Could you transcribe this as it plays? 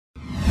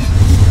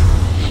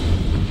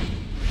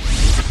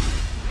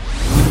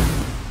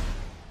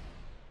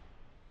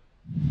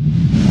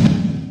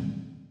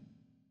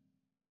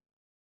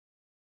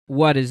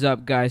What is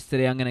up, guys?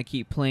 Today I'm gonna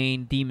keep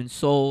playing Demon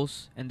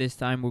Souls, and this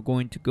time we're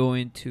going to go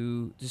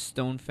into the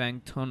Stonefang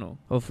Tunnel.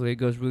 Hopefully it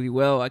goes really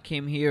well. I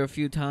came here a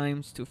few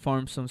times to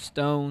farm some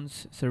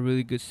stones. It's a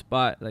really good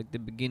spot, like the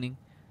beginning,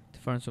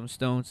 to farm some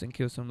stones and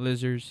kill some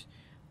lizards.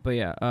 But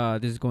yeah,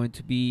 this is going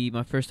to be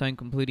my first time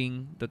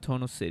completing the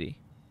Tunnel City.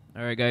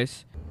 Alright,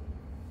 guys.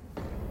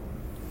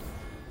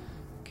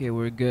 Okay,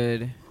 we're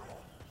good.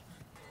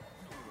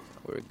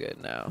 We're good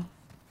now.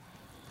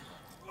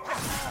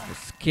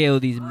 Let's kill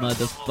these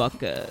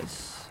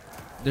motherfuckers.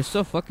 They're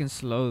so fucking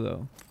slow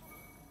though.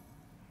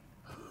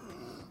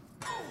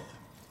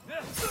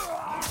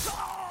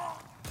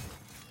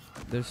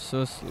 They're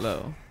so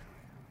slow.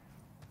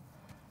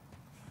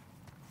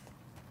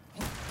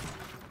 I'm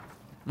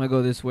gonna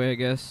go this way, I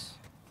guess.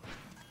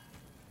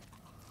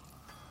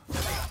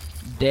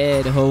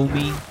 Dead,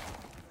 homie.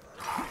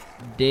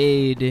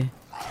 Dead.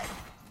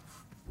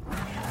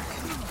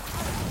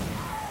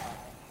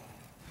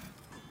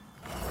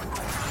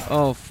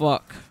 Oh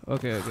fuck.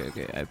 Okay.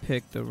 I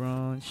picked the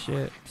wrong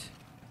shit.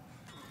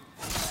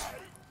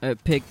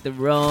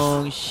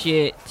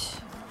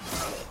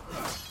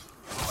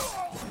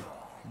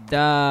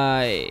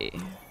 Die.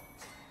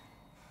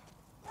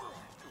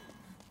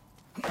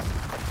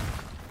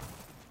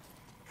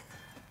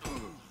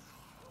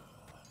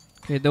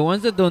 Okay, the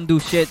ones that don't do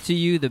shit to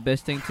you, the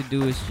best thing to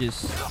do is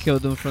just kill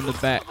them from the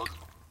back.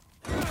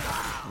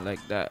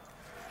 Like that.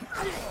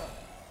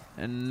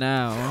 And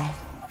now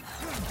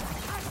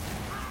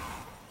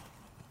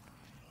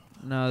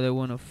they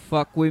wanna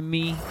fuck with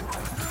me.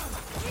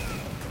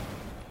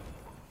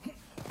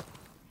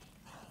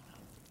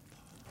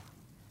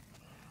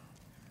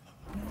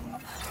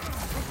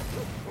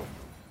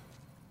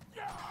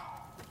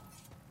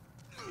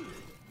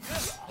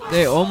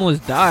 They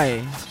almost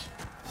die,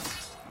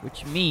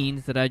 which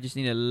means that I just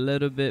need a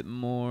little bit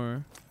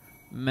more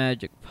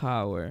magic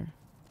power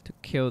to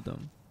kill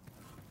them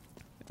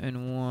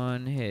in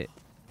one hit.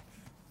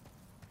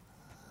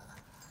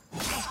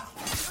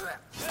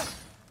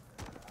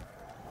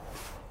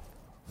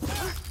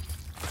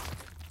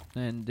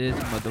 And this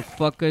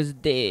motherfucker's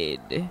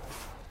dead.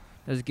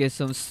 Let's get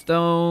some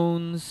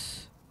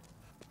stones.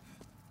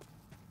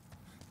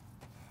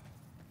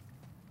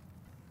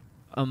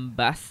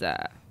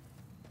 Umbasa.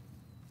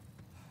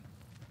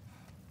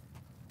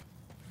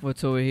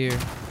 What's over here?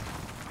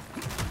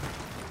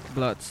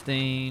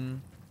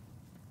 Bloodstain.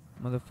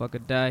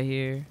 Motherfucker die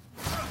here.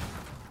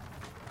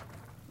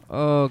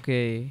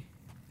 Okay.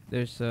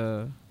 There's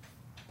a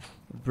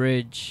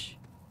bridge.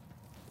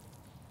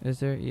 Is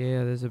there?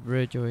 Yeah, there's a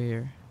bridge over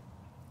here.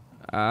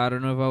 I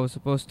don't know if I was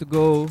supposed to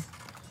go.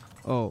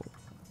 Oh.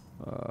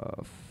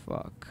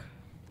 Fuck.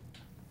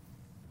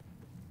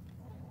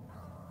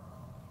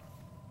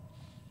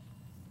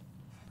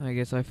 I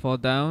guess I fall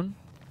down.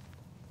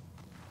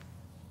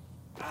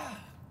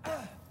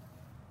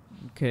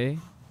 Okay.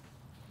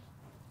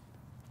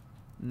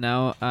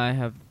 Now I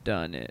have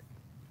done it.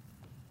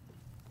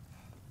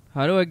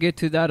 How do I get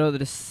to that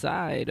other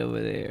side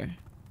over there?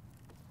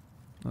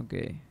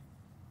 Okay.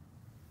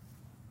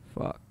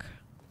 Fuck.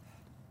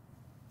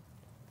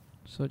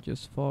 So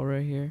just fall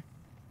right here.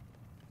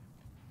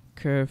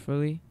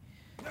 Carefully.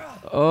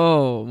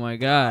 Oh my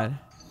god.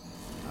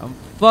 I'm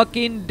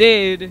fucking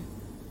dead.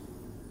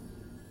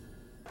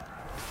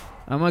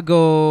 I'm gonna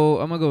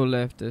go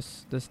left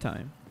this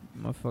time.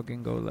 I'm gonna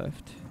fucking go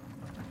left.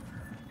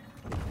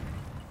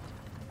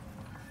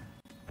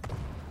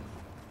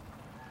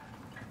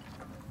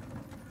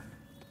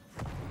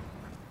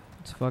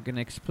 It's fucking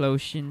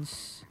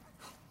explosions.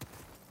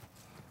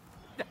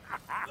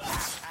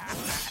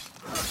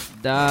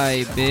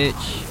 Die,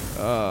 bitch.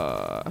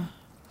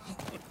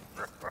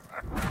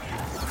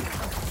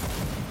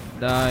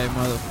 Die,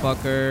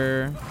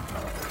 motherfucker.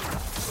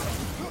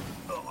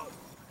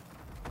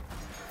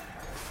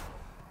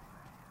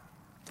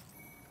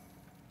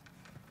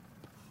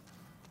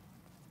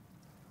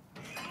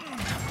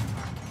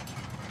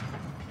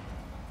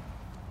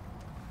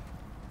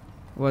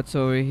 What's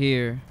over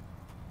here?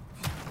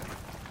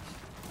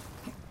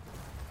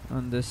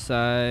 On this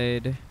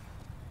side.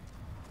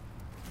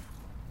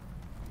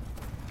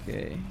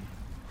 Okay.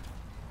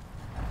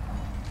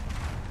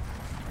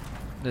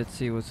 Let's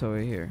see what's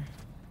over here.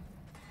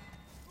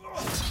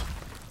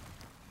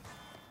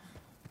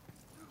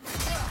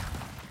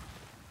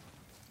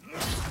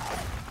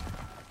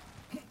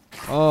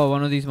 Oh,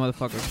 one of these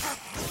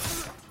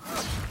motherfuckers.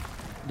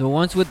 The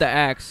ones with the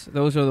axe,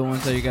 those are the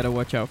ones that you gotta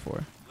watch out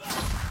for.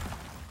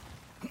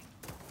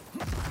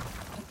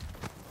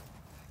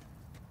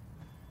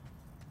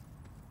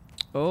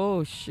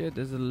 Oh shit,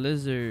 there's a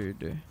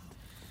lizard.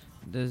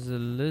 There's a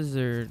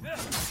lizard.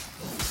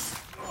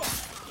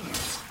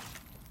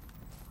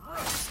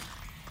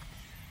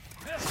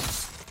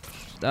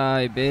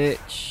 Die,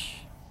 bitch.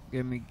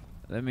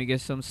 Let me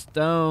get some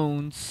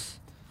stones.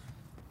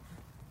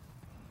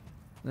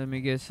 Let me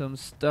get some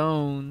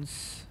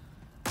stones.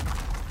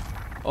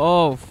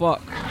 Oh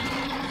fuck.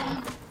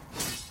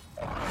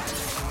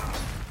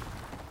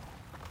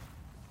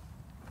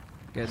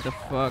 Get the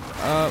fuck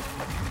up.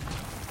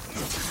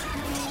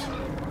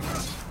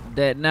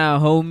 Dead now,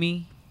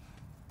 homie.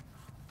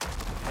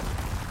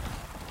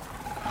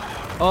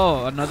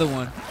 Oh, another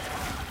one.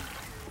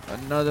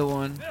 Another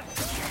one.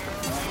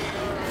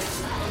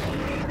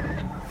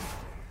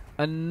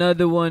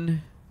 Another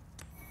one.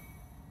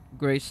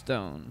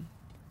 Greystone.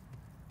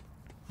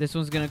 This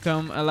one's gonna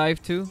come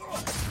alive too?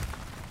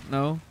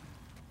 No?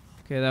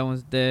 Okay, that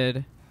one's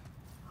dead.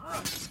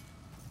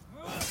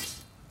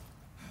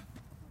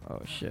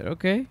 Oh shit,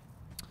 okay.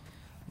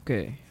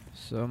 Okay,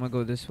 so I'm gonna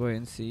go this way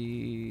and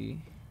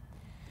see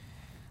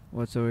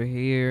what's over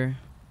here.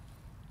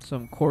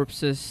 Some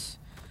corpses.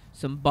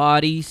 Some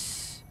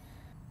bodies.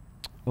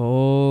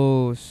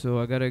 Oh, so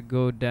I gotta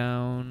go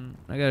down.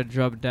 I gotta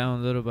drop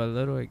down little by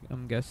little,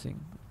 I'm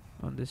guessing,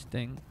 on this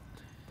thing.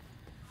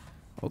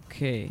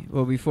 Okay,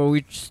 well, before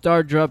we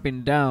start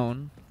dropping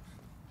down,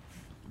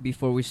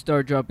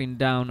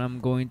 I'm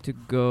going to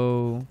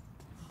go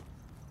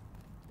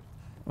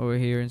over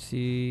here and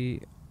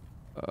see.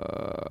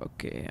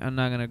 Okay, I'm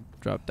not gonna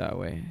drop that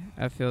way.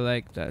 I feel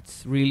like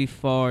that's really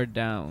far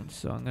down,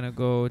 so I'm gonna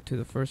go to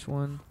the first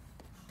one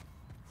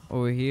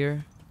over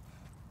here.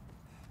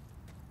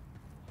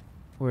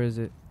 Where is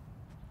it?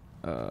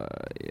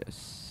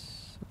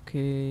 Yes.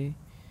 Okay.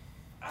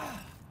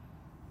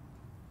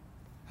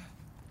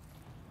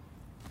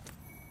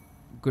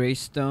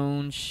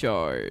 Greystone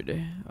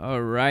shard.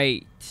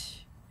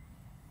 Alright.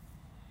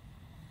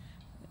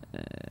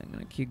 I'm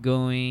gonna keep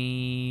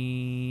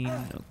going.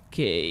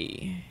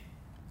 Okay.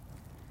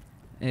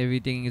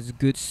 Everything is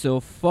good so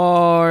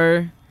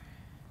far.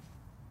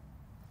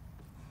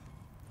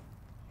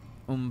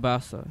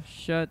 Umbasa.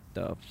 Shut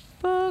the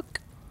fuck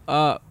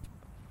up.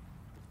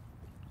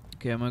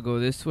 Okay, I'm gonna go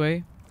this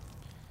way.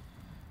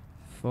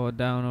 Fall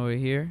down over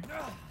here.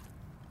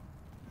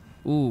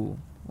 Ooh,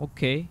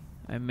 okay.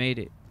 I made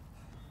it.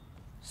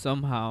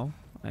 Somehow,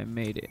 I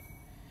made it.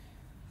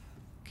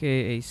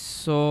 Okay, a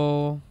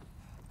soul.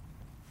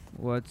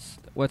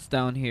 What's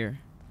down here?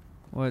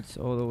 What's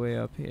all the way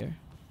up here?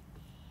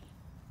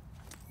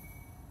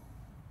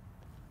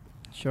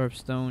 Sharp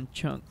stone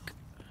chunk.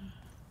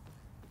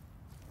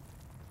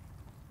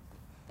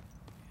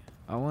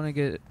 I want to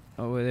get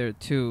over there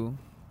too.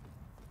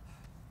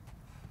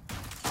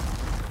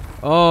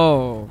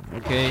 Oh,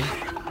 okay.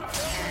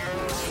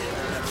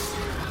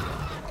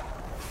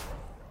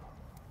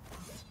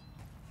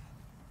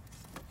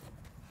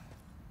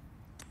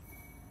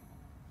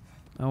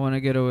 I want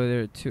to get over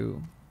there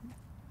too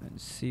and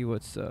see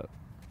what's up.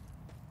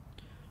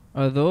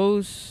 Are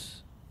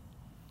those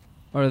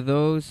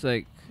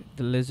like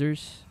the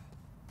lizards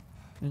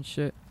and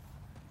shit?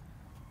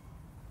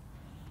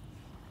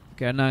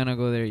 Okay, I'm not gonna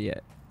go there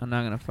yet. I'm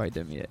not gonna fight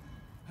them yet.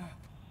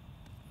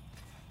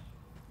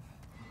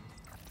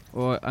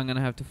 Well, I'm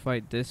gonna have to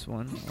fight this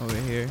one over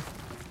here.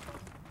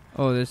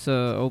 Oh, there's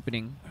a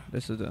opening.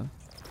 This is the.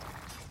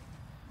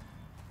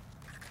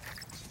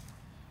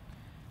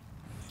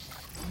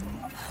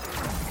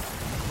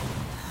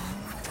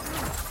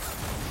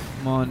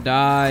 Come on,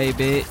 die,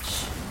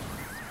 bitch.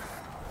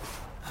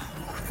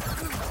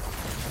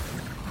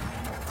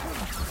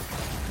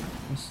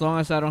 As long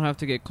as I don't have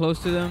to get close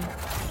to them,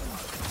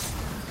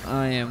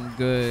 I am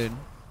good.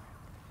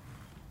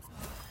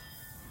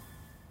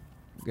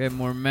 Get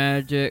more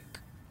magic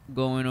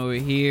going over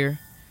here,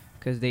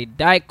 because they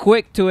die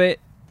quick to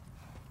it.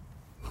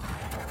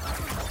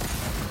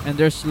 And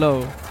they're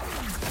slow.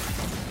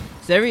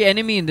 Is every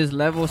enemy in this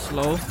level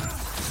slow?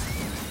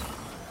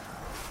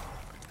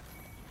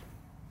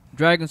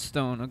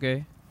 Dragonstone,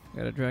 okay.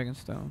 Got a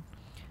dragonstone.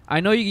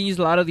 I know you can use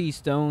a lot of these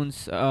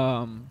stones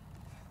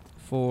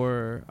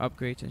for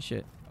upgrades and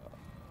shit.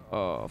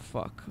 Oh,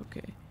 fuck,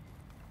 okay.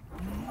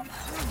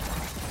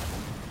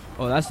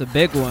 Oh, that's a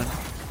big one.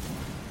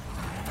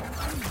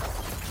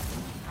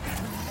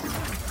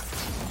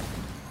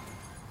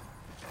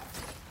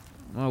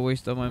 I'm gonna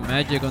waste all my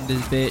magic on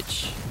this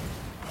bitch.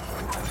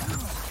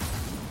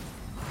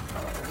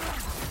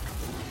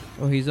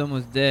 Oh, he's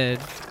almost dead.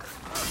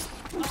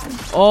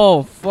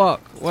 Oh,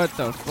 fuck. What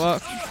the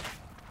fuck?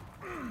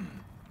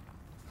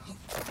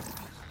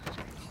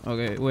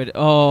 Okay, wait.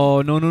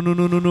 Oh, no, no, no,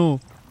 no, no, no.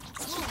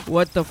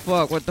 What the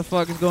fuck? What the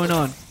fuck is going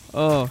on?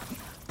 Oh,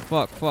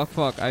 fuck, fuck,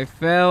 fuck. I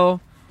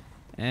fell.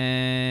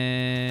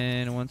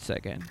 And 1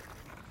 second.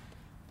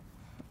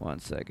 1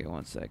 second,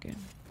 1 second.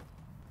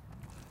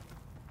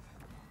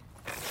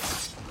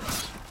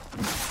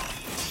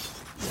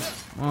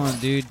 Come on,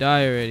 dude.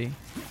 Die already.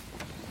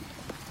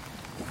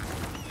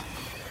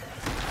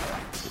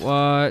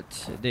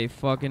 What? They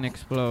fucking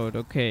explode.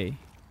 Okay.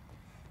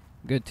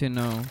 Good to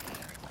know.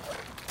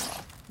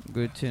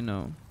 Good to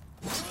know.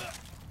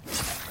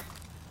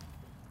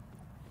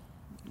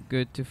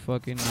 Good to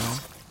fucking know.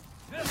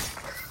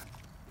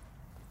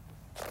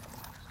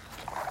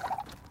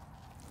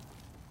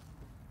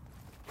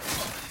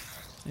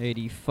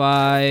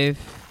 $85.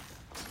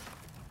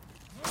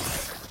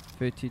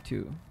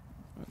 52.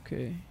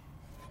 Okay.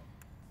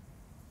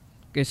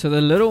 Okay, so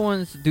the little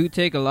ones do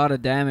take a lot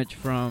of damage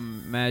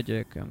from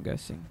magic, I'm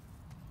guessing.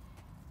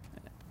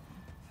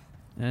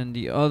 And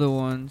the other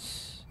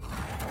ones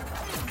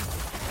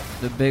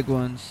The big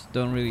ones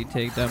don't really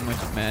take that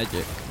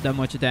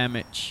much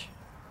damage.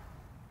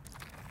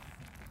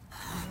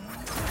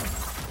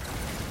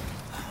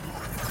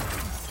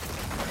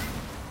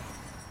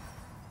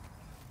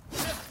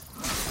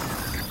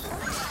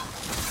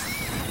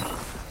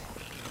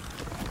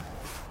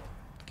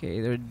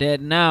 Okay, they're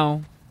dead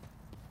now.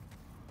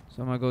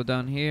 So I'm gonna go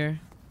down here.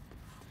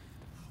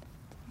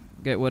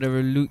 Get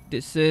whatever loot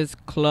this is.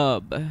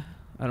 Club.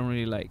 I don't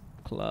really like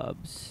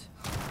clubs.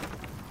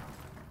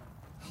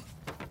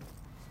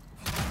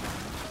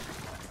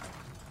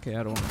 Okay,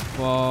 I don't want to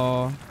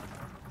fall.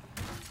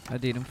 I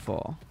didn't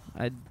fall.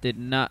 I did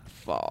not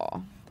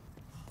fall.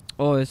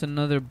 Oh, there's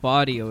another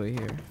body over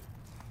here.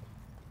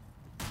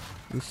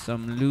 With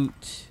some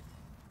loot.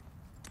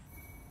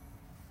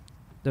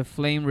 The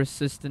flame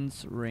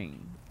resistance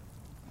ring.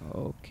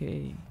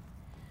 Okay.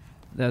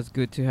 That's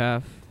good to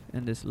have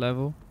in this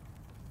level.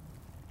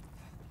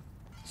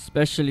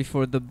 Especially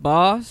for the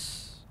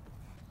boss.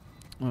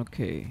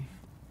 Okay.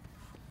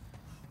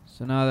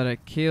 So now that I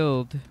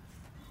killed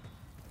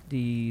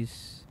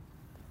these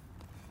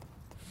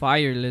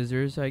fire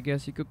lizards, I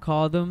guess you could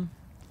call them,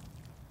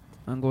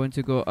 I'm going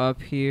to go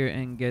up here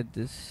and get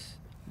this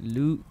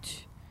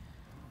loot.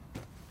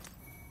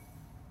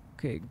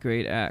 Okay,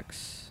 great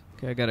axe.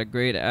 Okay, I got a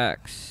great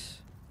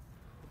axe.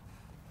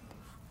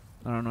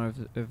 I don't know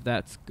if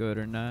that's good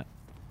or not.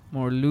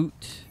 More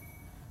loot.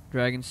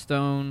 Dragon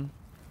stone.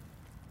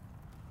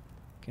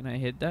 Can I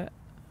hit that?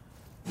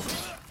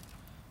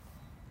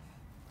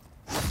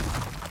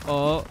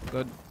 Oh,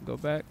 go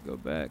back, go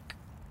back.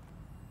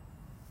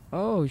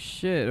 Oh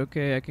shit,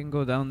 okay, I can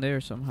go down there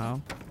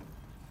somehow.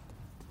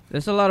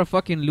 There's a lot of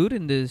fucking loot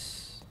in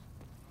this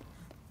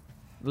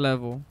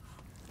level.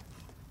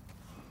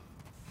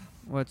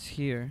 What's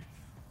here?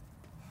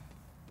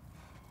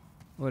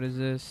 What is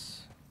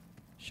this?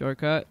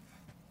 Shortcut?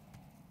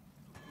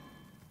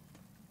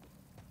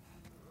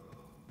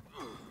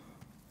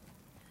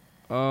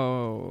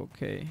 Oh,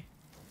 okay.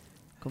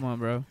 Come on,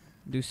 bro.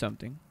 Do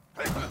something.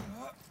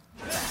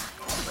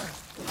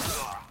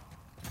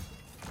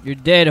 You're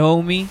dead,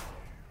 homie.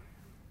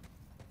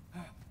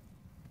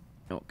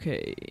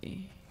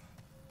 Okay.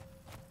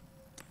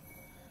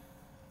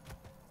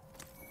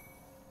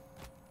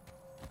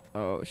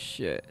 Oh,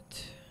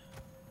 shit.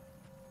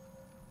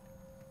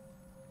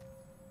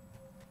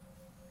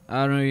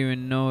 I don't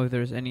even know if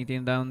there's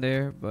anything down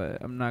there, but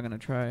I'm not gonna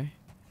try.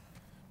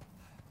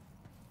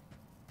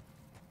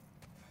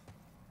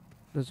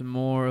 There's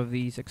more of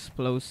these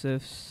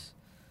explosives.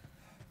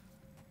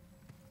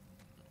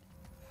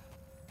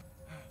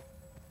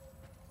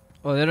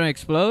 Oh, they don't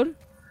explode?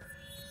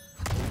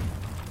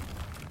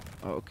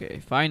 Okay,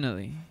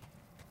 finally.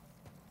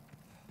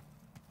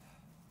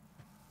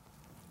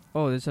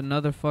 Oh, there's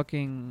another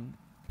fucking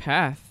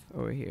path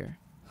over here.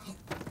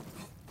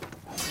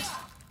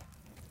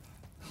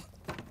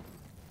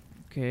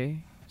 Okay,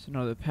 it's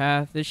another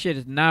path. This shit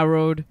is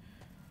narrowed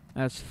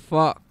as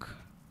fuck.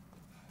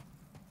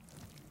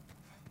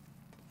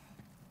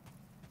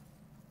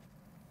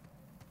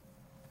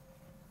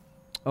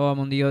 Oh, I'm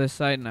on the other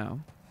side now.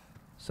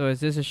 So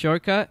is this a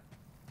shortcut?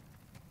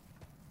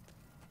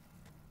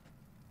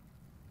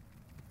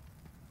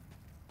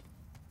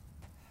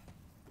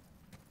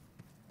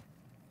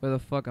 Where the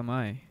fuck am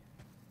I?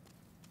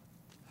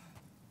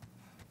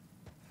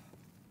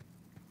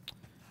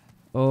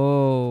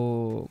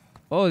 Oh.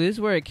 Oh, this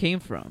is where it came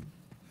from.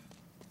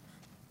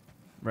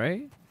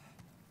 Right?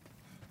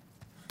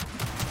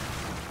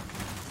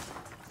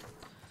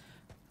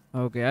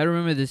 Okay, I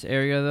remember this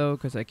area though,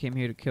 because I came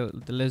here to kill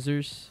the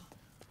lizards.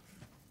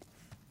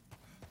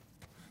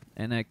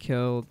 And I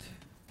killed...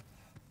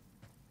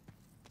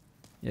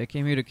 Yeah, I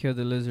came here to kill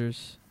the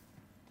lizards.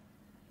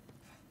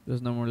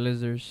 There's no more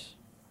lizards.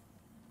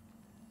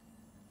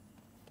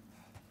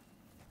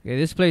 Okay,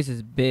 this place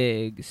is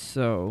big,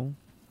 so...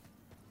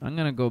 I'm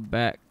gonna go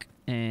back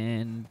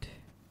and...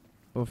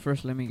 Well,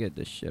 first let me get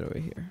this shit over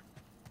here.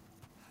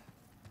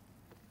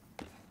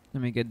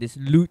 Let me get this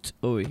loot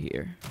over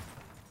here.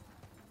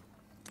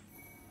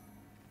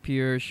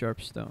 Pure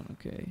sharp stone,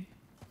 okay.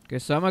 Okay,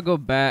 so I'm gonna go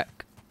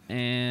back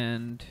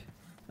and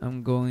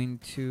I'm going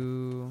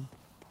to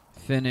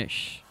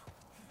finish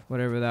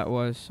whatever that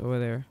was over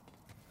there.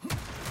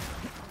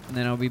 And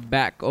then I'll be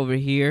back over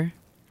here.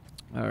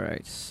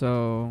 Alright,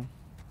 so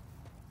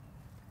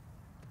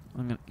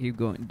I'm gonna keep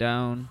going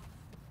down.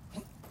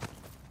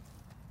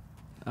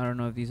 I don't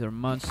know if these are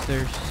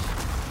monsters.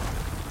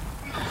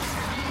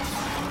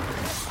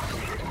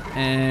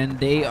 And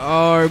they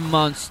are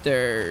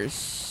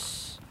monsters.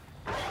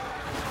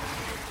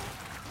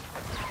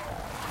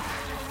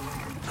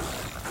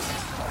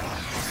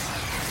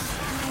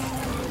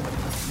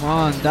 Come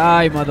on,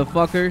 die,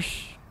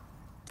 motherfuckers.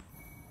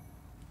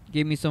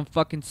 Give me some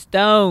fucking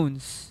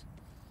stones.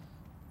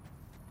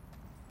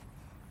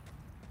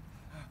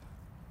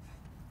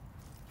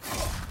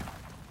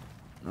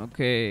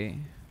 Okay.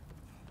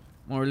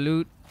 More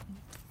loot.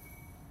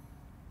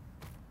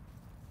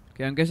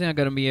 Okay, I'm guessing I'm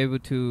gonna be able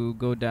to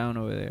go down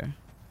over there.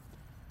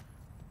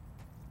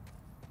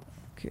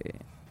 Okay.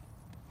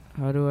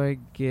 How do I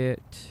get...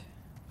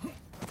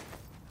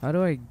 How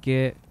do I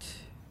get...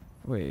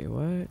 Wait,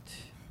 what?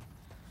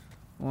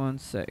 1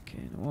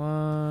 second.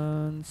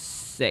 1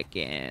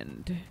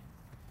 second.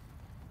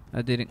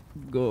 I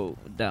didn't go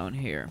down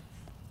here.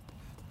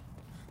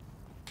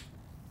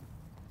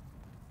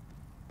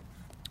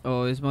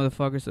 Oh, this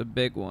motherfucker's a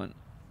big one.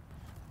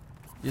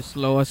 You're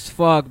slow as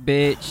fuck,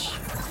 bitch.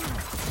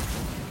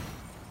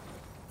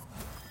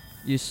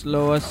 You're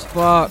slow as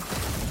fuck.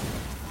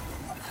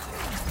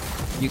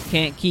 You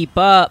can't keep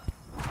up.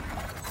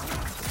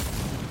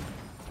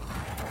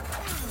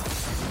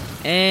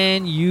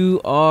 And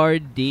you are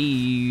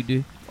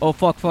dead. Oh,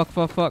 fuck, fuck,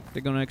 fuck, fuck.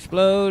 They're gonna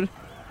explode.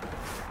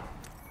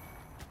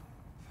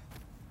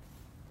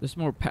 There's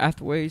more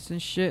pathways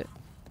and shit.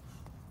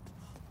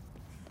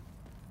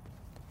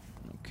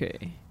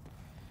 Okay.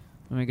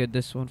 Let me get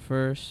this one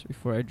first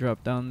before I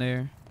drop down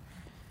there.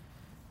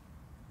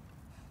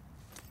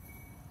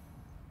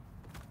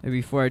 And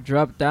before I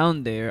drop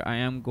down there, I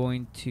am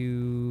going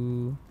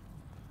to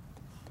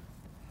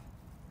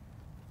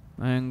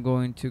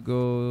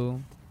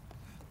go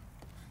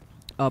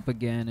up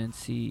again and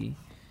see,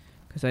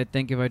 because I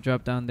think if I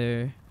drop down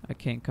there I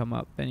can't come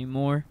up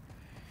anymore.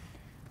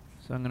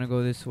 So I'm gonna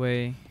go this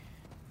way.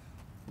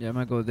 Yeah, I'm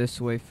gonna go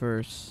this way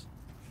first.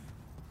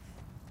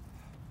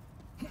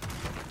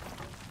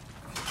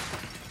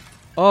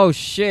 Oh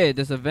shit,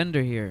 there's a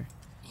vendor here.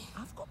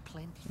 I've got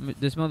plenty.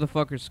 This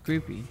motherfucker's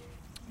creepy.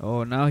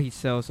 Oh, now he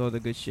sells all the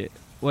good shit.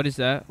 What is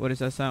that? What is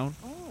that sound?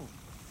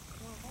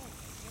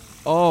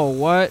 Oh,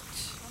 what?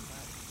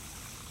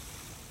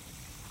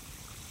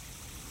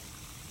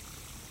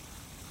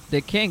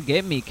 They can't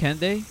get me, can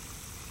they?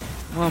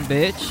 Come on,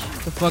 bitch.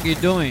 What the fuck are you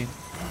doing?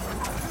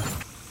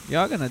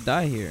 Y'all gonna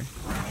die here.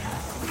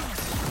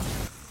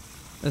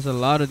 There's a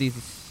lot of these.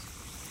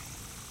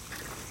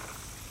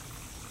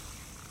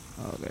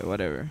 Okay,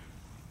 whatever.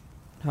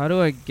 How do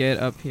I get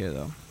up here,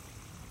 though?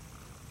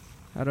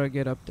 How do I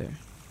get up there?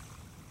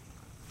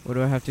 Where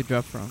do I have to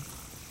drop from?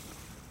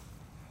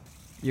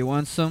 You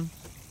want some?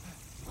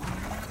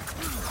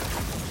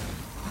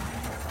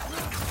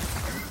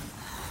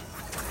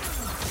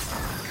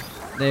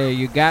 There,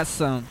 you got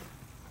some.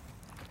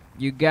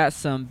 You got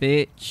some,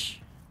 bitch.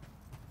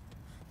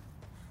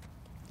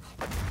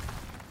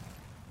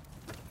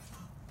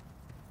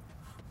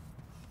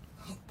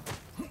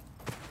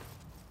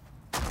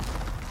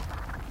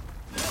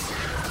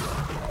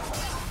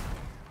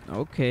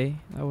 Okay,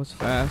 that was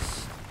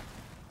fast.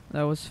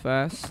 That was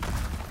fast.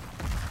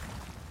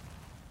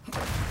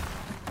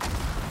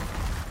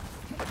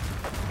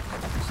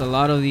 There's a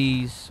lot of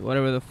these,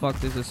 whatever the fuck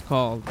this is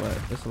called, but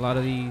there's a lot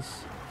of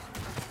these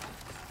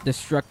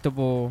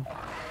destructible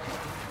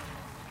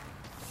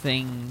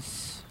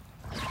things.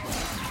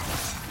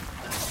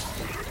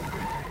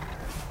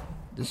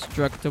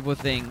 Destructible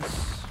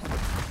things.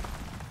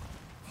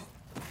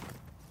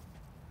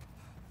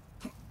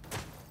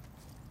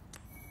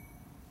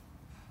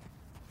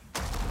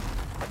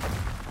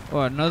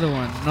 Oh, another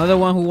one. Another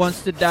one who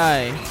wants to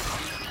die.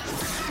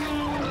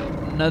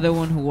 Another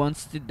one who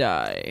wants to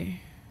die.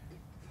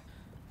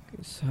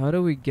 Okay, so how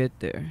do we get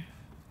there?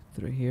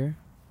 Through here?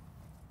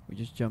 We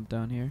just jump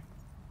down here?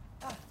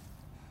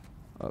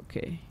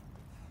 Okay.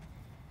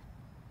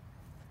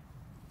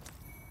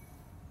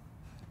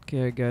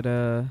 Okay, I got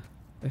a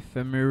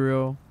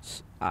ephemeral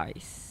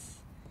ice.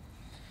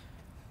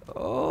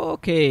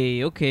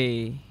 Okay,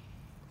 okay.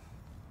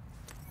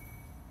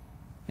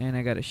 And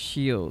I got a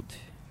shield.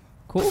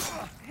 Cool.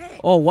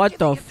 Oh, what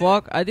the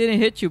fuck? I didn't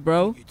hit you,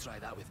 bro. You try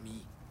that with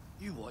me.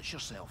 You watch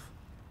yourself.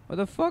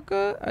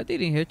 Motherfucker, I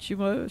didn't hit you,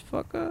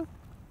 motherfucker.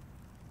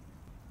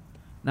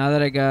 Now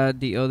that I got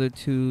the other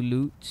two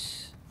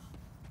loots,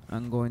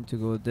 I'm going to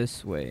go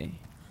this way.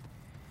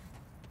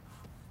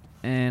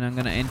 And I'm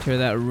gonna enter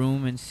that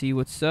room and see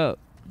what's up.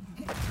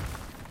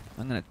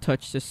 I'm gonna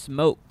touch the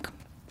smoke.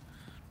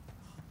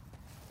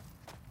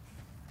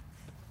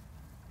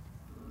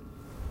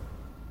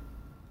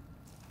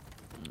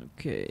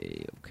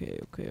 Okay,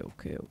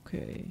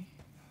 okay.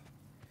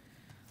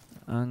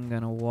 I'm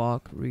gonna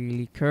walk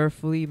really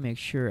carefully, make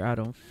sure I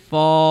don't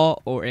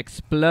fall or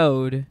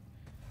explode.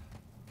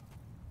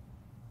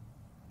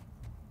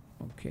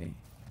 Okay.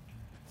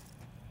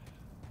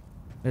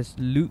 Let's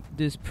loot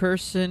this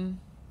person.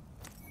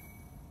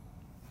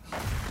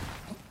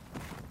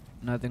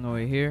 Nothing over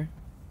here.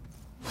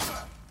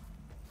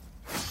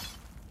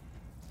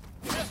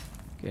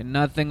 Okay,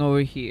 nothing over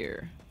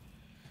here.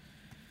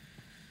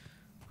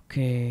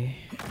 Okay.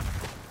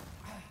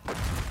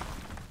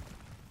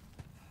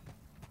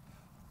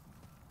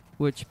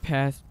 Which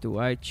path do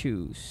I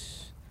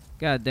choose?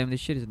 God damn, this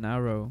shit is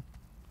narrow.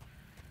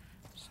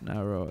 It's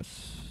narrow.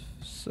 It's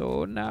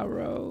so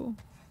narrow.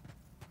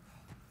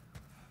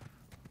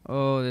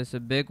 Oh, there's a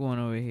big one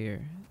over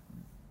here.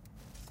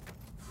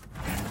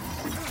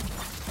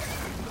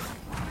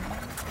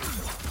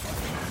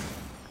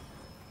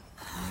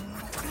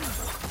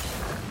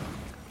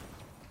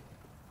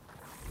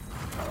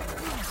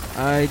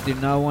 I do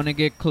not want to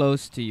get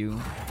close to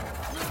you.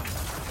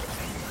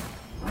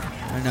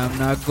 And I'm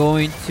not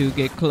going to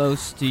get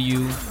close to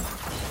you.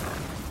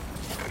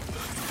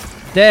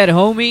 Dead,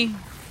 homie.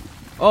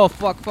 Oh,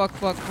 fuck.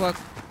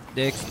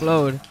 They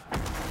explode.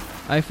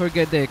 I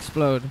forget they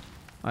explode.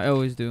 I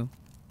always do.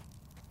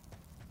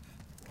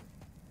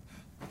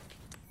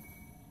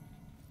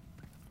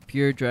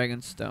 Pure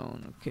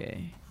dragonstone.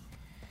 Okay.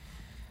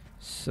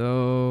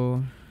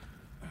 So...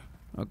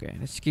 okay,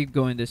 let's keep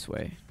going this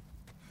way.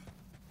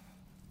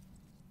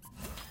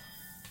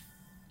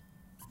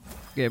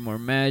 Get more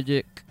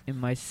magic in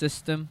my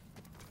system.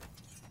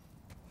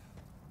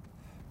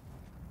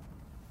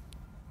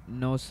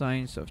 No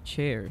signs of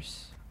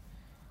chairs.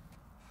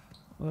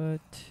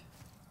 What?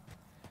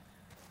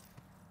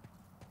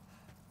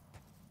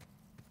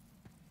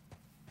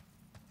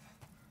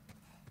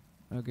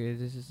 Okay,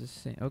 this is the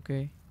same.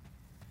 Okay.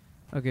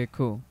 Okay,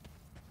 cool.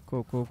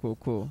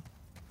 Cool.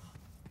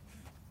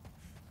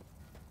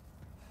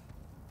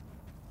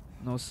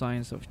 No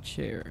signs of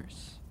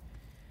chairs.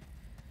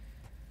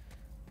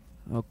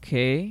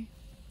 Okay.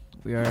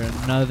 We are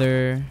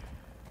another...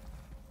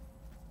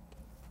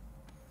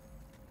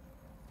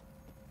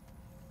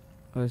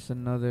 oh,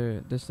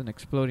 there's an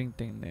exploding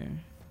thing there.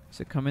 Is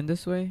it coming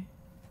this way?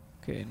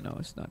 Okay, no,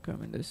 it's not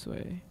coming this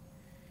way.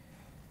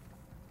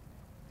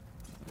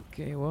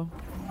 Okay, well.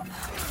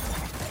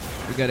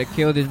 We gotta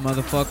kill this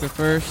motherfucker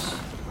first.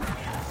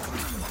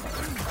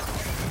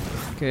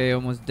 Okay,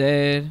 almost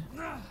dead.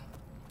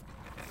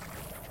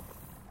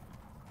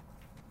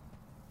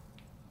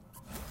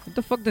 What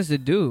the fuck does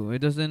it do? It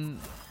doesn't...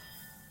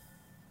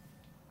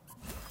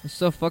 it's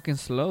so fucking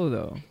slow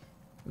though.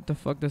 What the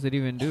fuck does it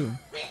even do?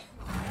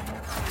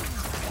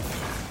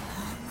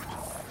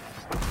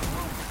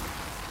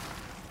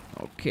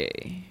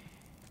 Okay.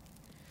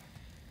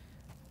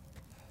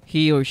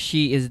 He or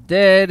she is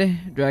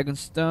dead.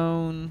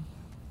 Dragonstone.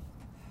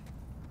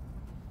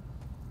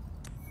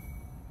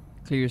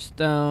 Clear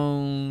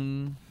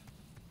stone.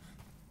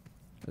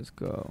 Let's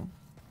go.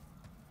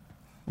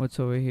 What's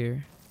over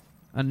here?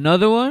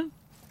 Another one?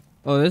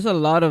 Oh, there's a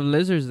lot of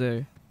lizards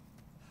there.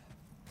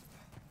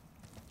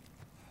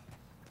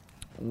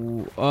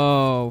 Ooh,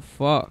 oh,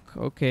 fuck.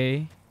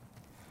 Okay.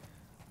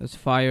 There's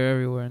fire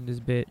everywhere in this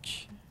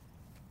bitch.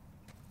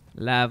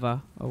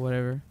 Lava or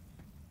whatever.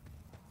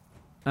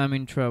 I'm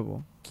in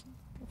trouble.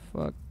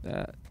 Fuck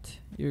that.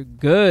 You're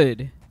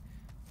good.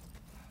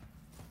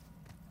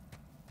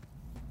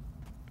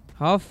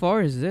 How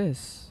far is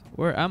this?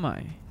 Where am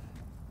I?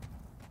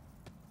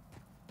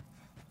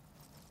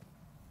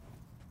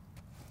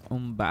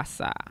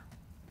 Umbasa.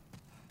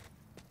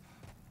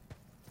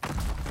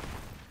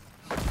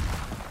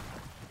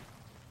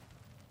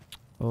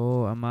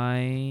 Oh, am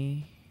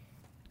I...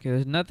 okay,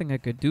 there's nothing I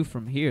could do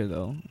from here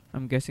though.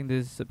 I'm guessing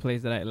this is the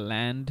place that I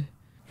land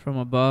from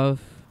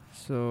above.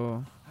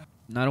 So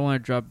I don't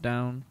want to drop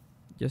down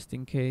just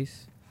in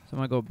case. So I'm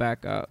gonna go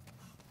back up.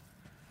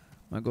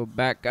 Where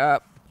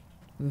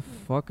the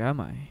fuck am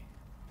I?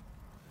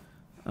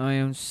 I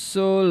am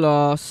so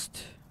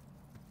lost.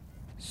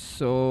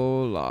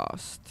 So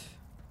lost.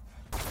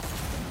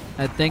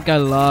 I think I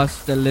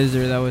lost the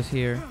lizard that was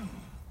here.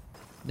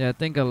 Yeah, I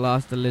think I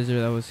lost the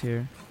lizard that was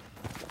here.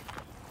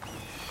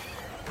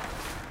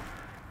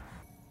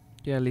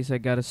 Yeah, at least I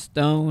got a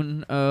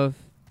stone of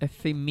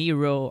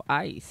ephemeral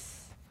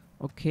ice.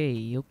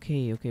 Okay. We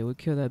killed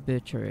that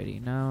bitch already.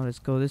 Now let's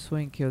go this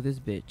way and kill this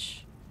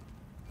bitch.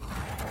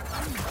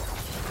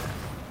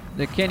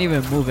 They can't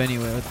even move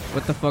anyway.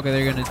 What the fuck are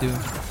they gonna do?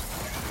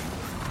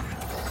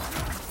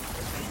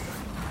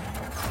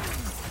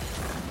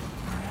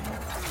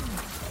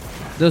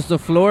 Does the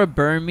floor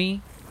burn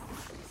me?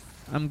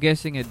 I'm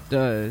guessing it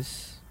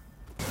does.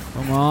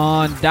 Come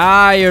on,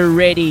 die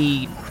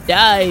already.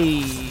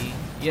 Die.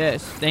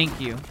 Yes, thank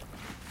you.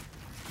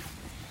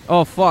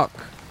 Oh, fuck.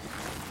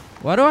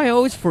 Why do I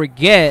always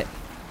forget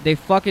they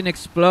fucking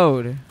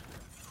explode?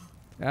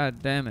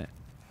 God damn it.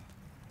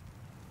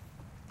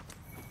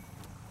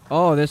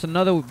 Oh, there's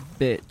another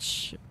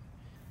bitch.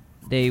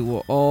 They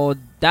will all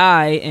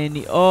die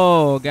and...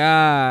 oh,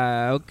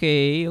 God.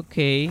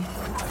 Okay.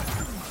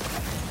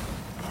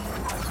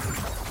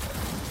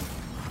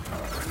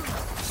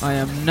 I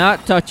am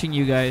not touching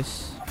you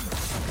guys.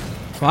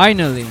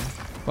 Finally.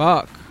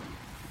 Fuck.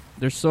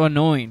 They're so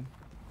annoying.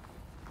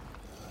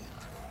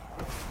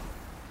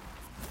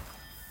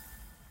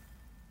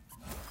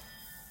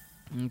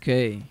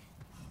 Okay.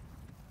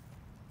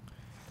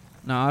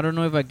 Now, I don't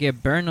know if I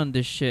get burned on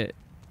this shit.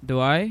 Do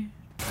I?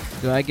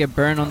 Do I get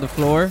burned on the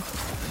floor?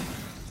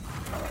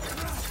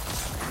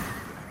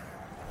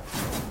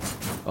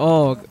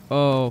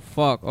 Oh,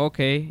 fuck.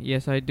 Okay.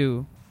 Yes, I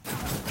do.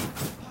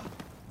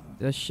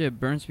 That shit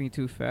burns me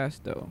too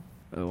fast, though.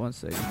 1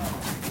 second.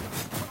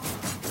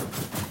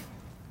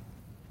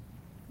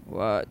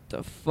 What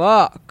the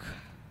fuck?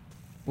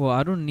 Well,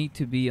 I don't need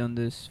to be on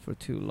this for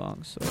too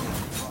long, so...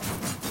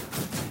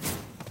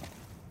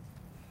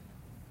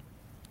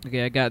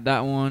 okay, I got that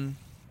one.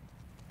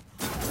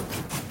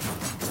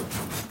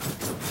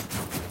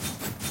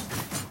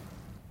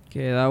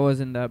 Okay, that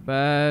wasn't that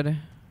bad. I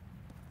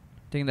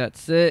think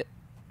that's it.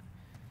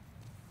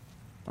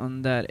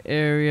 on that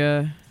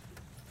area.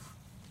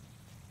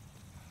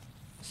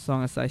 As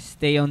long as I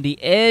stay on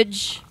the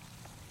edge.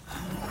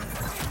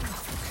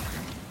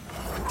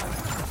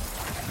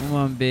 Come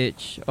on,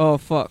 bitch. Oh,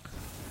 fuck.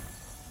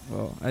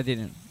 Well, I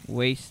didn't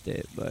waste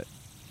it, but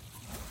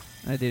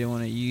I didn't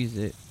want to use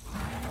it.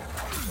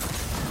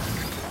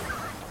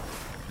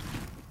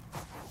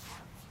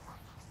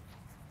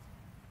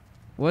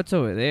 What's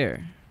over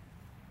there?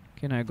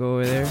 Can I go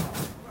over there?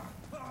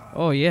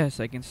 Oh, yes,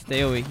 I can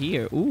stay over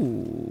here.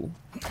 Ooh.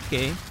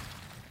 Okay.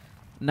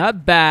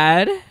 Not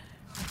bad.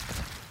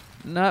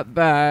 Not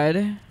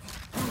bad.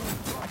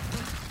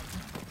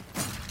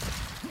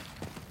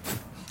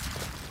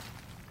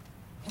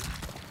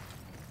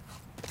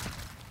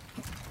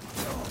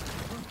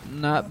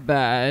 Not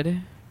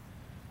bad.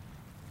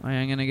 I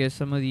am gonna get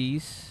some of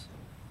these.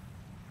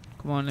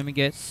 Come on, let me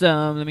get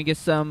some. Let me get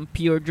some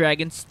pure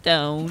dragon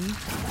stone.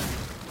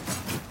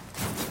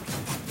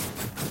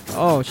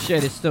 Oh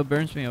shit, it still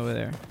burns me over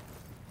there.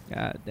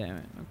 God damn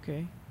it.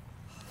 Okay.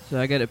 So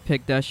I gotta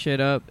pick that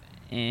shit up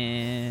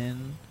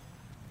and...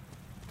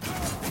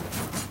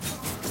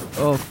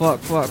 Oh fuck,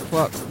 fuck,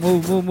 fuck.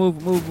 Move, move,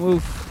 move, move,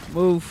 move,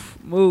 move,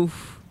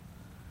 move.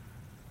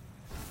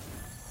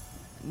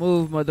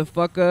 Move,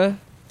 motherfucker.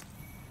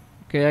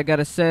 Okay, I got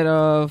a set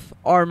of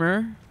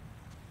armor.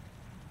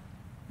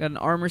 Got an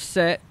armor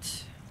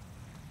set.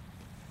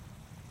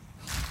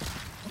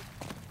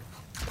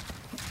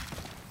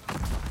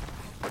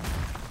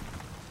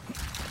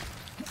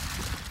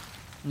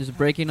 I'm just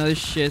breaking other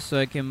shit so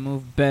I can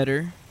move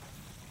better.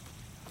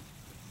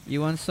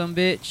 You want some,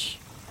 bitch?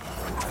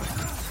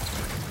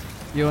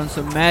 You want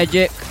some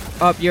magic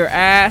up your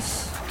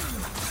ass?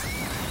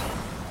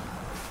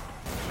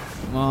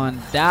 Come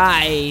on,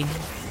 die.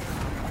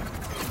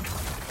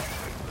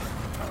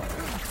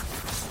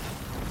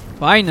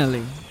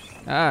 Finally.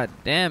 God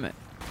damn it.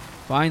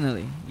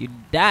 Finally. You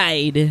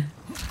died.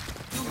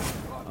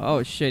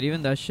 Oh shit,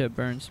 even that shit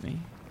burns me.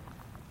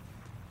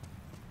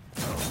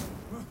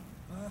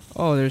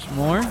 Oh, there's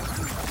more?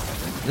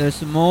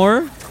 There's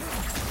more?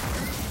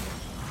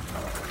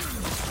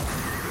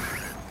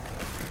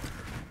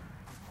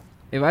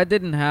 If I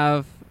didn't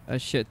have a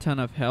shit ton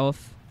of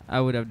health,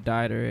 I would have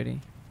died already.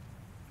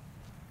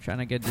 Trying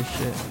to get this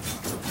shit.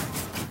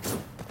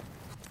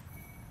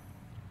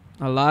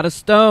 A lot of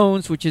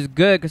stones, which is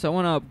good because I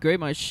want to upgrade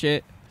my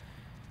shit.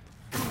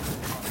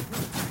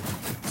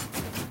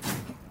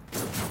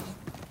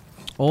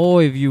 Oh,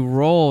 if you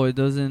roll, it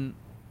doesn't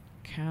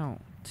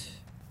count.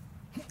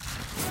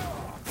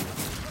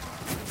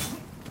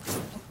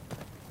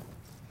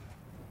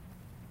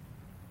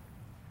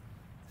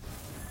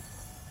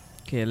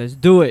 Okay, let's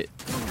do it.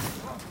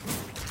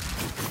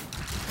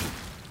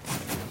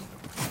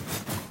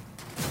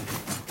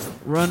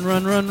 Run,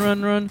 run, run,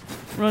 run, run.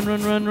 Run,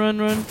 run, run, run,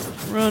 run.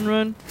 Run,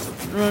 run,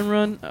 run,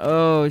 run.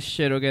 Oh,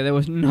 shit. Okay, there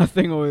was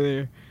nothing over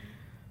there.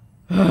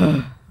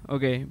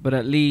 Okay, but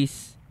at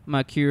least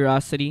my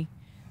curiosity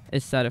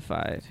is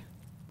satisfied.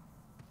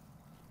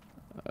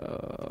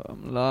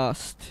 I'm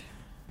lost.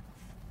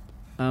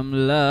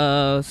 I'm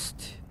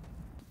lost.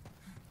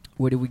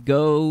 Where do we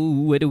go?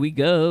 Where do we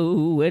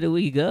go? Where do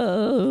we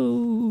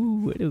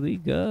go? Where do we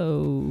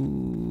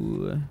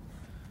go?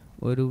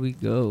 Where do we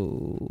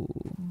go?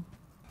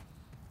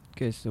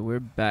 Okay, so we're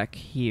back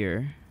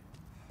here.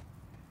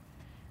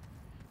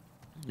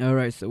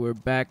 Alright, so we're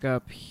back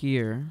up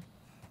here.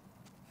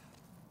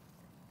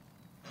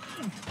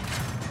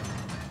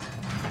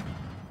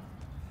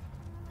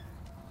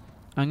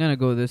 I'm gonna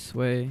go this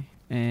way.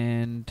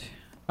 And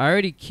I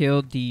already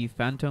killed the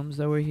phantoms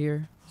that were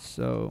here.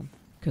 So...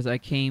 because I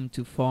came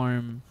to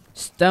farm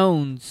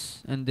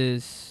stones and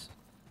this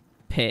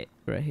pet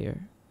right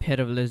here. Pet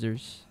of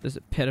lizards. There's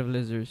a pet of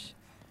lizards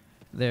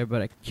there,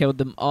 but I killed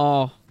them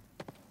all.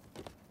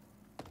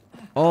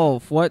 Oh,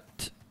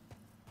 what?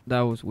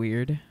 That was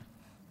weird.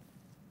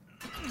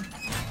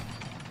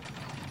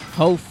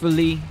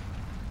 Hopefully.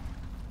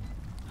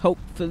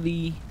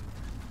 Hopefully.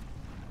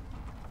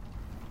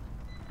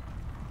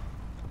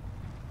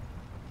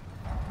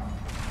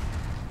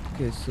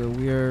 Okay, so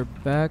we are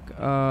back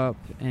up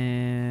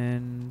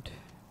and...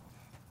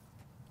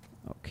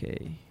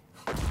 okay.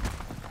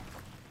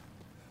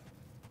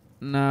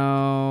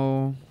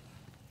 Now...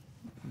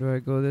 do I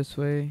go this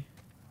way?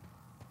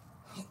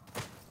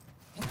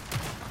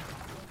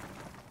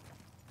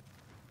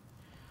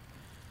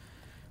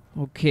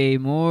 Okay,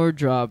 more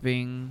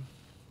dropping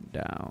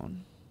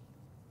down.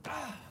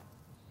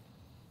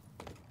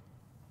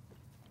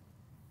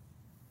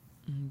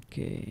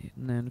 Okay,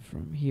 and then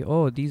from here...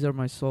 oh, these are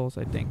my souls,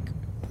 I think.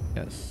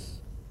 Yes.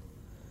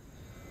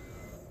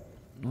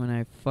 When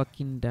I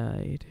fucking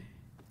died.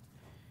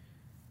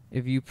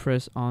 If you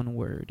press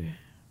onward.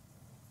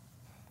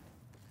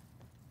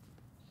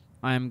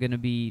 I'm gonna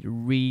be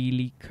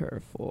really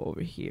careful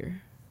over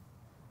here.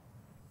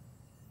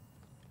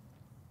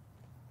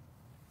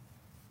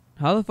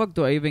 How the fuck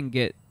do I even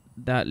get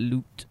that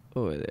loot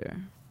over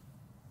there?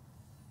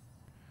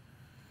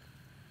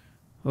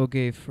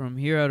 Okay, from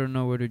here I don't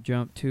know where to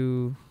jump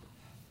to.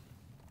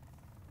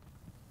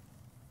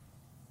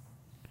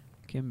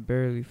 Can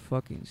barely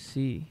fucking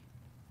see.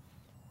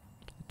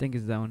 I think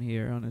it's down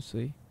here,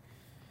 honestly.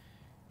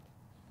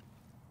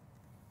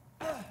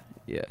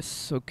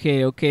 Yes.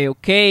 Okay, okay,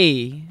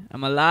 okay.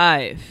 I'm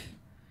alive.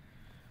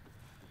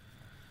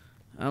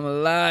 I'm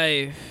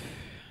alive.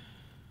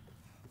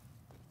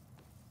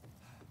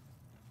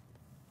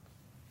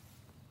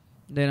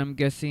 Then I'm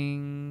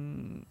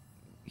guessing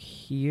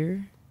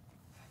here.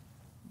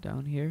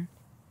 Down here.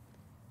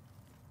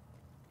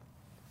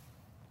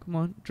 Come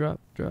on, drop,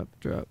 drop,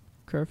 drop.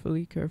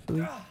 Carefully,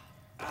 carefully.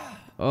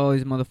 Oh,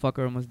 this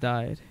motherfucker almost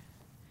died.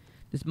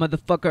 This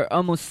motherfucker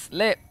almost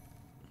slipped.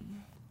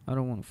 I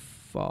don't want to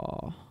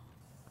fall.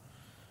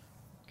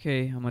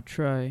 Okay, I'm gonna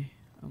try.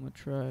 I'm gonna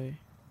try.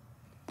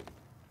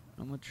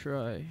 I'm gonna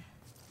try.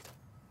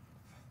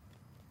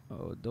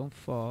 Oh, don't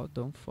fall,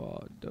 don't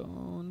fall,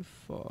 don't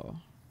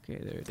fall.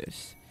 Okay, there it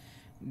is.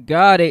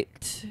 Got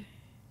it.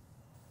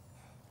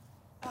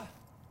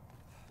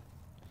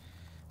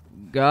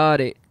 Got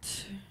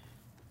it.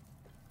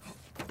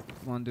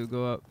 Come on, dude,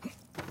 go up.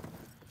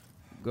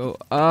 Go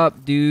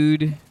up,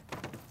 dude.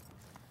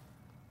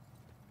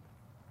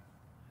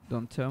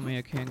 Don't tell me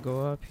I can't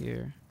go up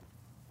here.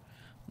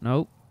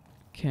 Nope.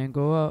 Can't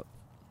go up.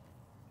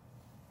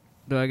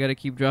 Do I gotta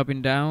keep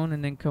dropping down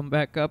and then come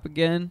back up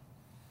again?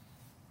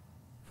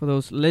 For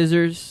those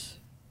lizards?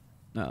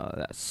 No,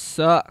 that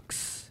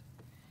sucks.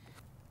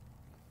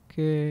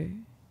 Okay.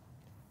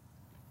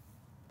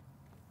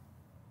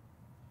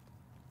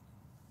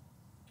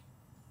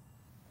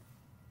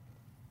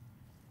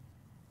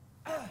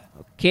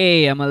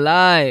 Okay, I'm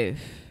alive.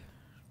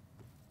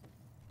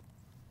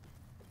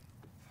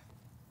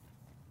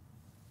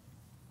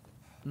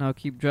 Now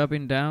keep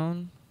dropping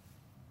down.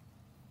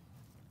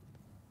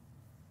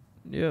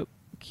 Yep,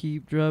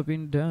 keep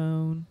dropping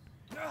down.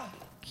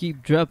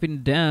 Keep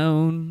dropping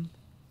down.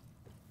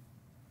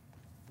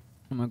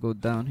 I'm gonna go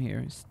down here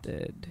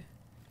instead.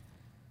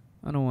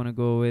 I don't want to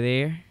go over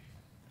there.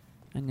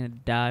 I'm gonna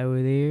die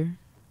over there.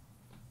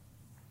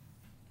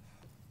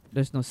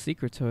 There's no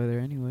secrets over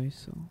there anyway,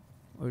 so.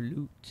 Or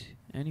loot,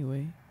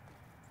 anyway.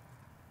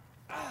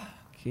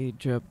 Okay,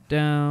 drop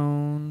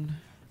down.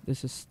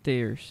 This is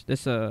stairs.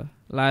 There's a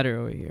ladder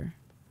over here.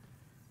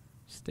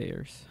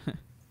 Stairs.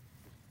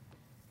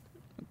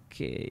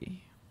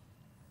 Okay.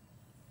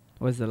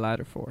 What's the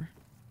ladder for?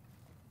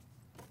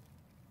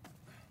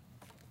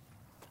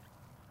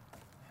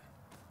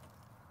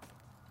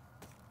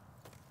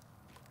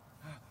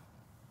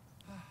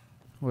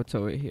 What's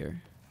over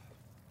here?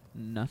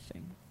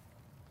 Nothing.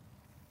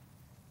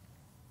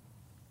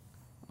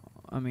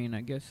 I mean,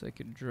 I guess I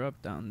could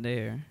drop down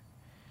there.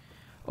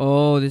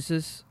 Oh, this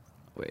is...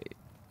 Wait.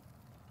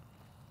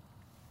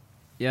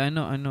 Yeah, I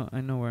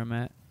know where I'm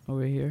at.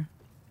 Over here.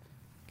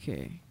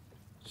 Okay.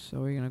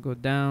 So we're gonna go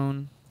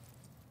down.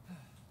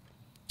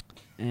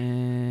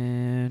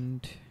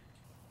 And...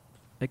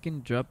 I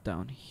can drop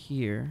down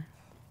here.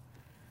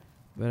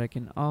 But I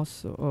can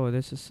also... Oh,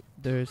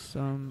 there's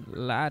some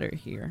ladder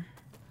here.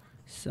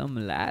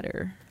 Some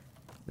ladder.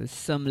 There's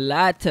some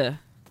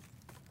ladder.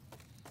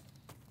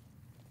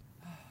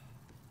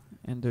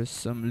 And there's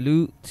some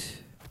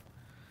loot.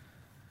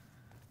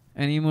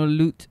 Any more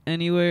loot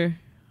anywhere?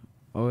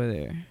 Over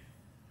there.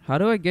 How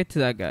do I get to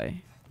that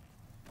guy?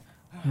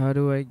 How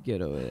do I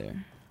get over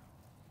there?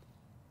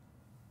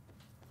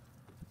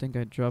 I think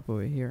I drop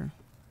over here.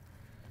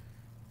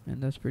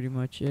 And that's pretty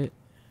much it.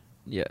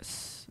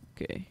 Yes.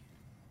 Okay.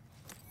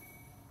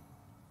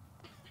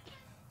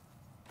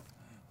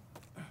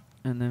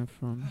 And then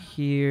from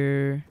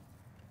here...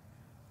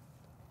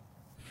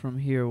 From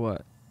here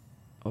what?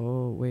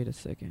 Oh, wait a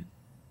second.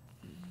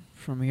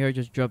 From here,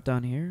 just drop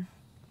down here.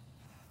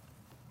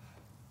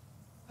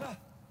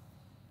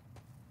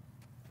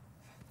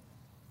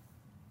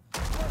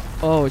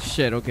 Oh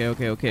shit, okay,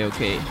 okay, okay,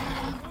 okay.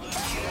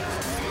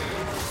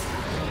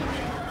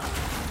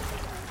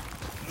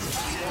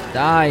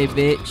 Die,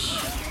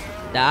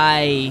 bitch.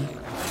 Die.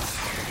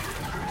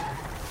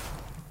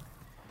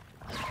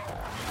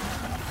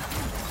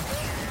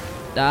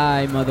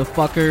 Die,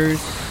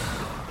 motherfuckers.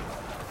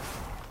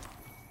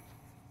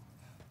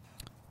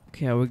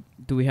 Okay,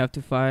 do we have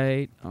to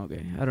fight?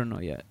 Okay, I don't know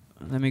yet.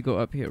 Let me go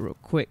up here real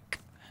quick.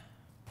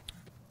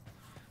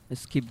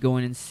 Let's keep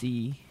going and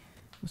see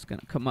what's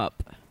gonna come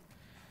up.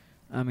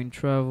 I'm in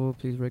trouble.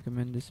 Please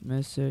recommend this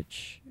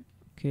message.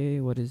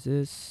 Okay, what is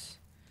this?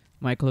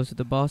 Am I close to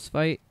the boss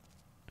fight?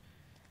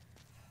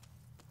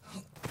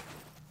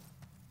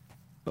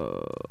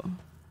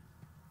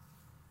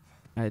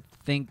 I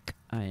think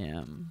I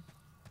am.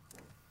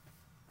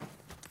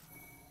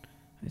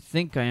 I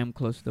think I am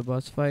close to the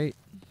boss fight.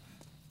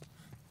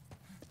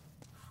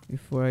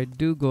 Before I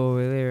do go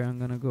over there, I'm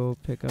gonna go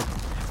pick up...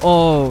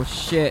 Oh,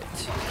 shit.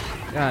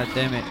 God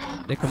damn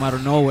it. They come out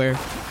of nowhere.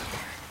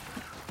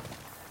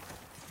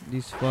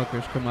 These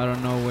fuckers come out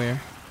of nowhere.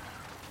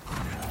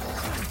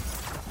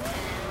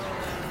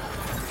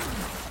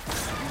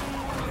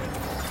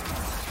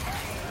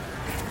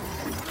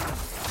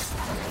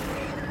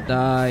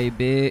 Die,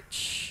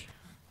 bitch.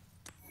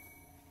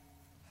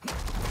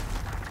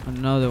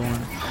 Another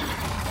one.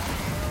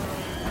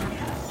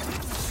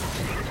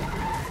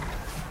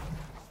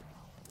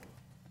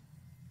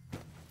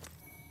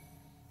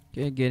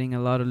 Okay, getting a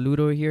lot of loot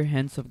over here.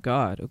 Hands of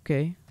God.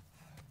 Okay.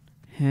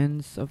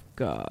 Hands of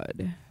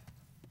God.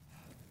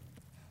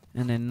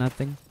 And then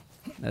nothing.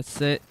 That's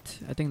it.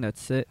 I think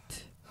that's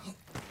it.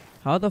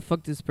 How the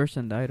fuck this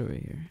person died over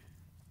here?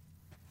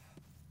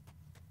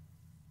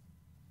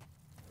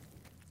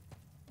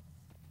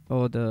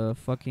 Oh, the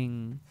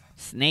fucking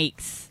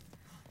snakes.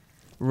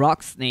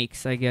 Rock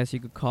snakes, I guess you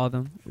could call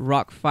them.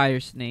 Rock fire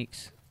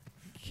snakes.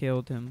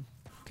 Killed him.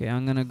 Okay,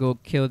 I'm gonna go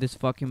kill this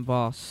fucking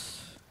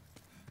boss.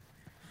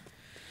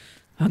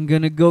 I'm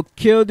gonna go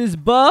kill this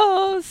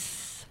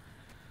boss.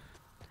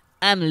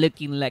 I'm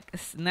looking like a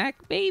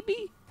snack,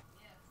 baby.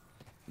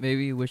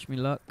 Baby, wish me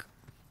luck.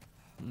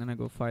 I'm gonna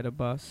go fight a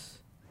boss.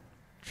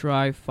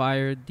 Try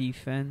fire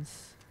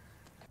defense.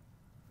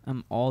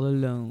 I'm all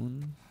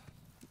alone.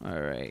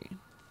 Alright.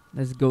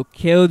 Let's go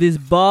kill this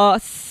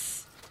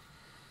boss.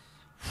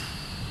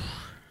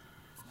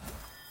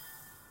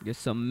 Get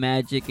some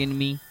magic in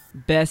me.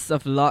 Best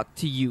of luck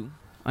to you.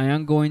 I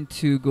am going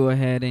to go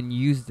ahead and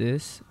use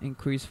this.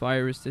 Increase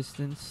fire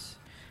resistance.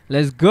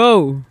 Let's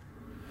go.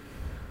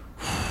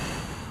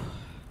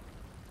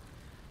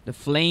 The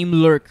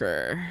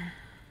Flamelurker.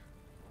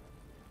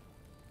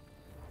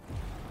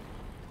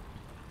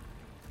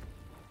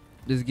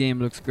 This game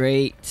looks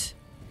great.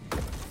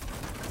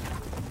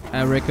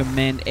 I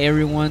recommend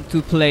everyone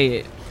to play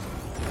it.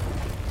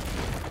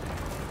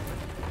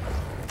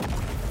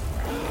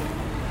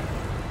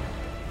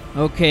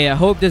 Okay, I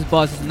hope this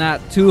boss is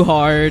not too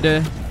hard.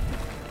 I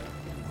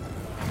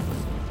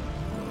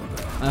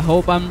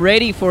hope I'm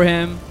ready for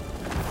him.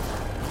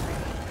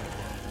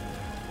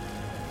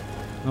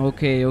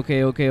 Okay.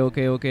 Okay.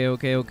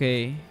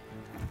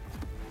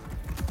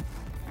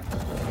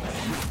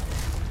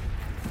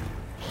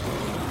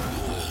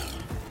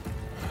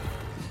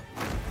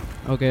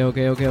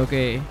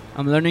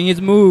 I'm learning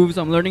his moves.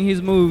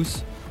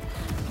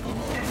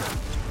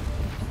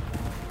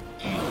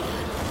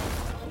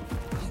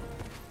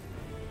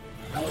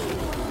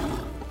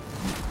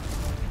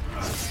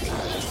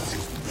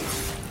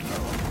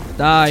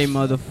 Die,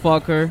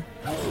 motherfucker.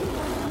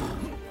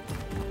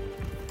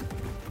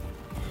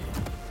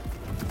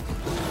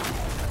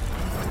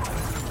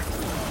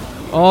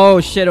 Oh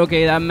shit,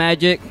 okay, that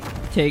magic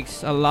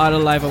takes a lot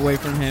of life away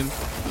from him.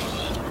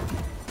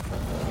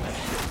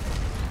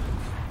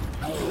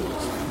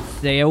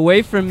 Stay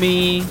away from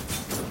me.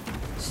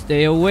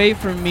 Stay away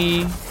from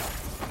me.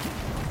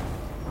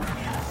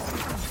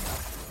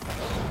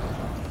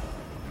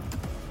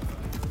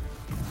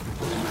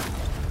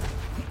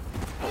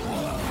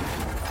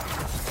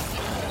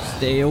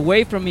 Stay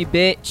away from me,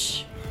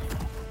 bitch.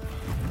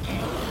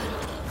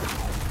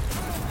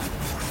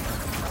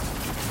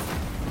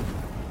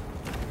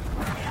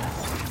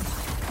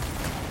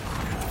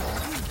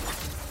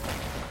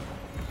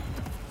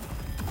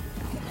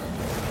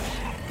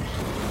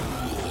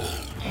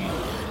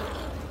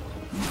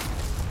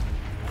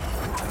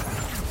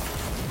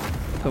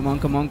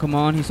 Come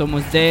on. He's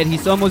almost dead.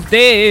 He's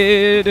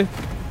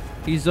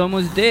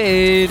almost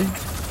dead.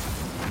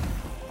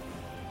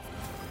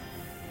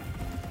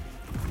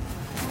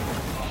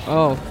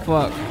 Oh,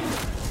 fuck.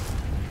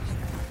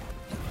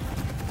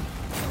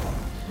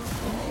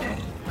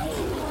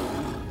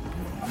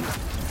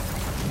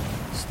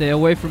 Stay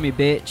away from me,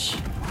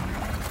 bitch.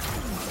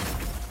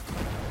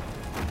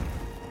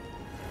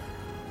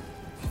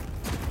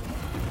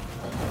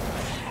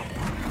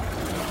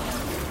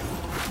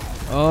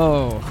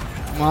 Oh,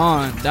 come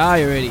on.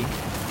 Die already.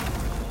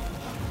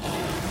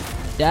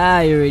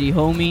 Die already,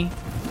 homie.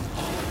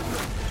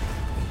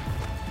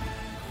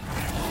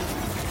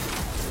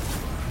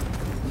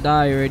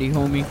 Die already,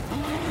 homie.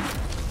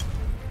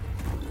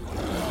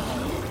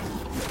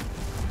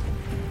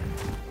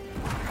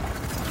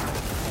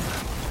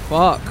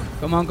 Fuck.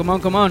 Come on.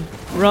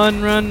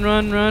 Run.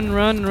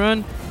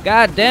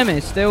 God damn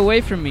it. Stay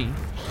away from me.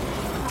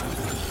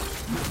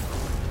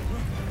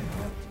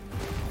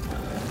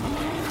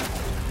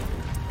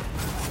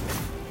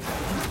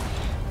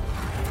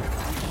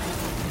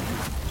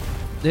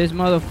 This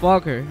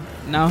motherfucker.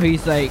 Now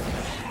he's like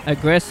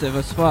aggressive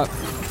as fuck.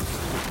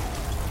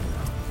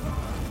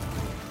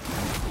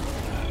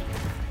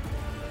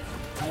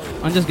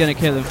 I'm just gonna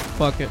kill him.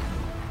 Fuck it.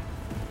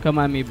 Come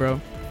at me, bro.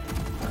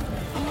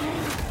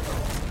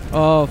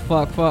 Oh,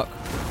 fuck.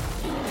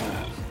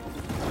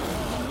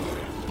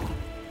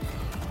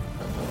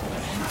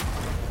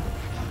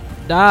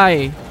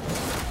 Die.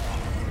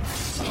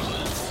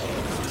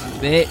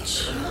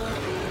 Bitch.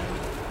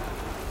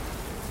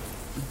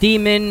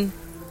 Demon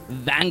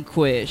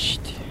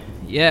vanquished.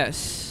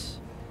 Yes.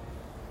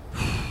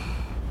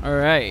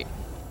 Alright.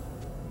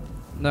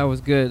 That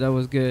was good. That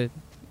was great.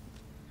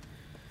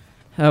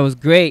 Let's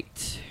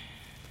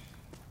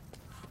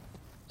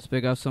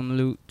pick up some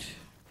loot.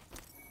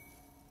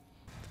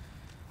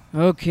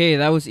 Okay,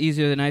 that was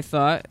easier than I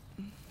thought.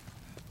 I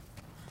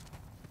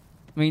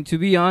mean, to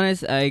be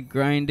honest, I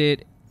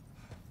grinded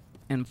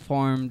and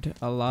farmed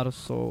a lot of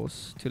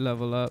souls to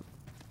level up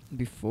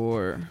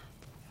before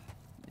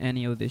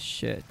any of this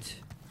shit.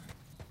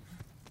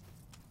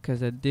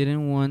 Because I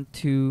didn't want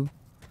to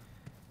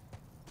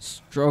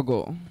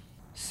struggle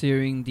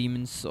searing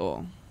demon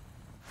soul.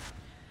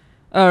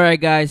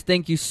 Alright guys,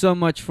 thank you so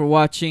much for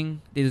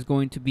watching. This is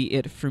going to be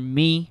it for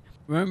me.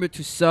 Remember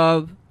to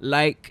sub,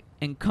 like,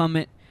 and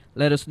comment.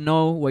 Let us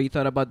know what you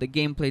thought about the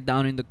gameplay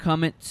down in the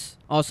comments.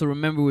 Also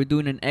remember, we're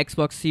doing an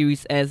Xbox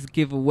Series S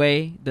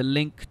giveaway. The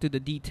link to the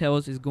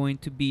details is going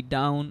to be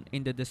down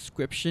in the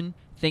description.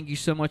 Thank you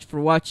so much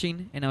for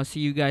watching, and I'll see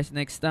you guys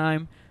next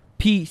time.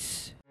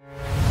 Peace.